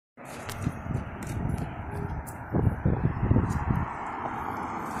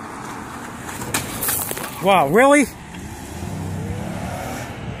Wow, really?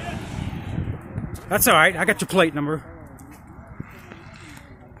 That's alright, I got your plate number.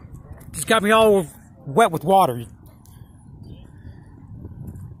 Just got me all wet with water.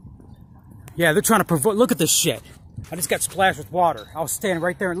 Yeah, they're trying to provoke. Look at this shit. I just got splashed with water. I was standing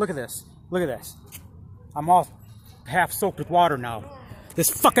right there and look at this. Look at this. I'm all half soaked with water now. This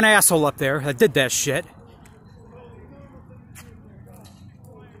fucking asshole up there that did that shit.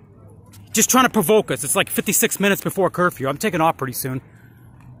 Just trying to provoke us. It's like 56 minutes before curfew. I'm taking off pretty soon.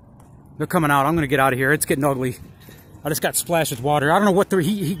 They're coming out. I'm gonna get out of here. It's getting ugly. I just got splashed with water. I don't know what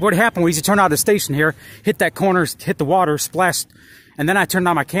what happened was he turned out of the station here, hit that corner, hit the water, splashed, and then I turned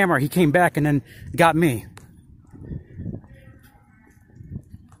on my camera. He came back and then got me.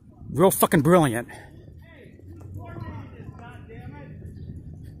 Real fucking brilliant.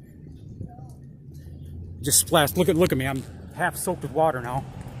 Just splashed. Look at me. I'm half soaked with water now.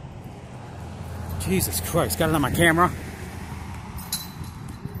 Jesus Christ. Got it on my camera.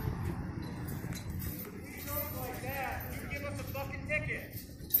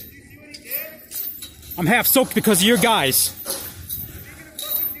 I'm half soaked because of your guys.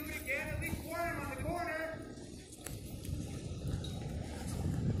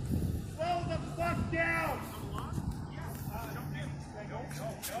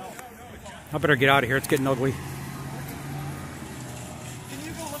 I better get out of here. It's getting ugly. Can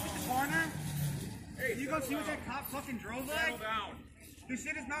you go look at the corner? Hey, can you go see what that cop fucking drove like? This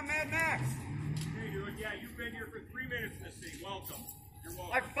shit is not Mad Max. Hey, dude, yeah, you've been here for 3 minutes in this thing. Welcome. You're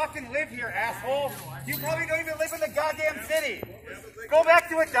welcome. I fucking live here, asshole. You probably don't even live in the goddamn city. Go back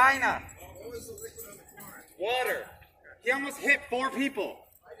to Edina. What was the liquid on the corner? Water. He almost hit 4 people.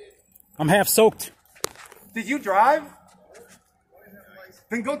 I'm half soaked. Did you drive?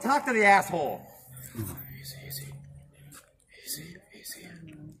 Then go talk to the asshole. Easy, easy. Easy, easy.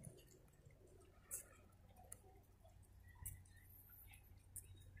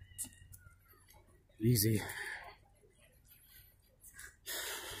 Easy.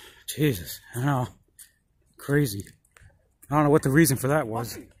 Jesus, I don't know. Crazy. I don't know what the reason for that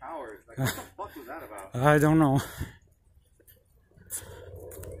was. Cowards. Like, what the fuck was that about? I don't know.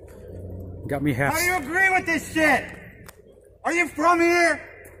 Got me half. How do you agree with this shit? Are you from here?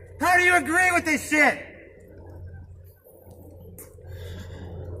 How do you agree with this shit?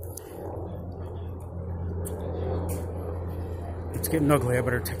 It's getting ugly. I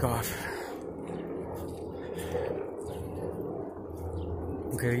better take off.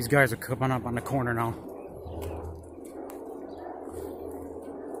 Okay, these guys are coming up on the corner now.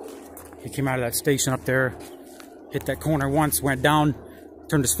 He came out of that station up there, hit that corner once, went down,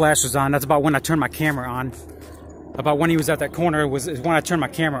 turned his flashes on. That's about when I turned my camera on. About when he was at that corner is when I turned my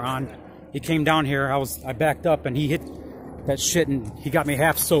camera on. He came down here. I backed up and he hit that shit and he got me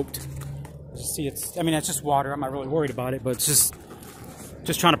half soaked. Just see, I mean, it's just water. I'm not really worried about it, but it's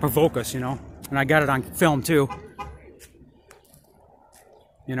just trying to provoke us, you know. And I got it on film too.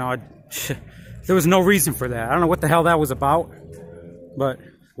 You know, there was no reason for that. I don't know what the hell that was about, but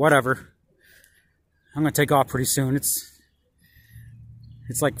whatever. I'm gonna take off pretty soon. It's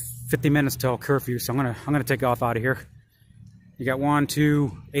like 50 minutes till curfew, so I'm gonna take off out of here. You got 1,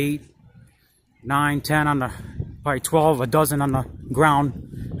 2, 8, 9, 10 on the, probably 12, a dozen on the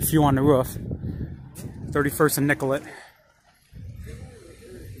ground, a few on the roof. 31st and Nicollet.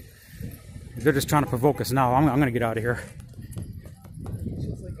 They're just trying to provoke us now. I'm gonna get out of here.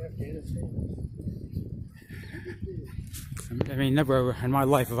 I mean, never in my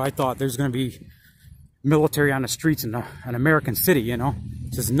life have I thought there's gonna be military on the streets in an American city, you know?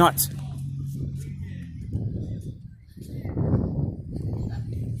 It's just nuts.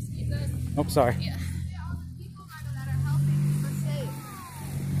 Oh, sorry. Yeah.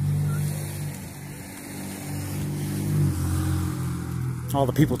 All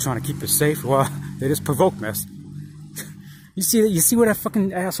the people trying to keep us safe, well, they just provoke us. You see what that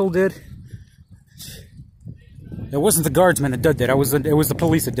fucking asshole did? It wasn't the guardsmen that did that. It was the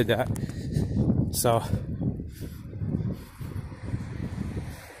police that did that. So,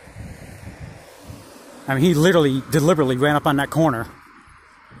 I mean, he literally, deliberately ran up on that corner.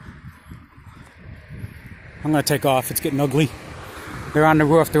 I'm gonna take off. It's getting ugly. They're on the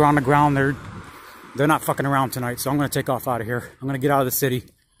roof. They're on the ground. They're not fucking around tonight. So I'm gonna take off out of here. I'm gonna get out of the city.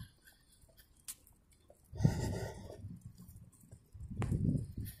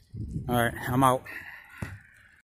 All right, I'm out.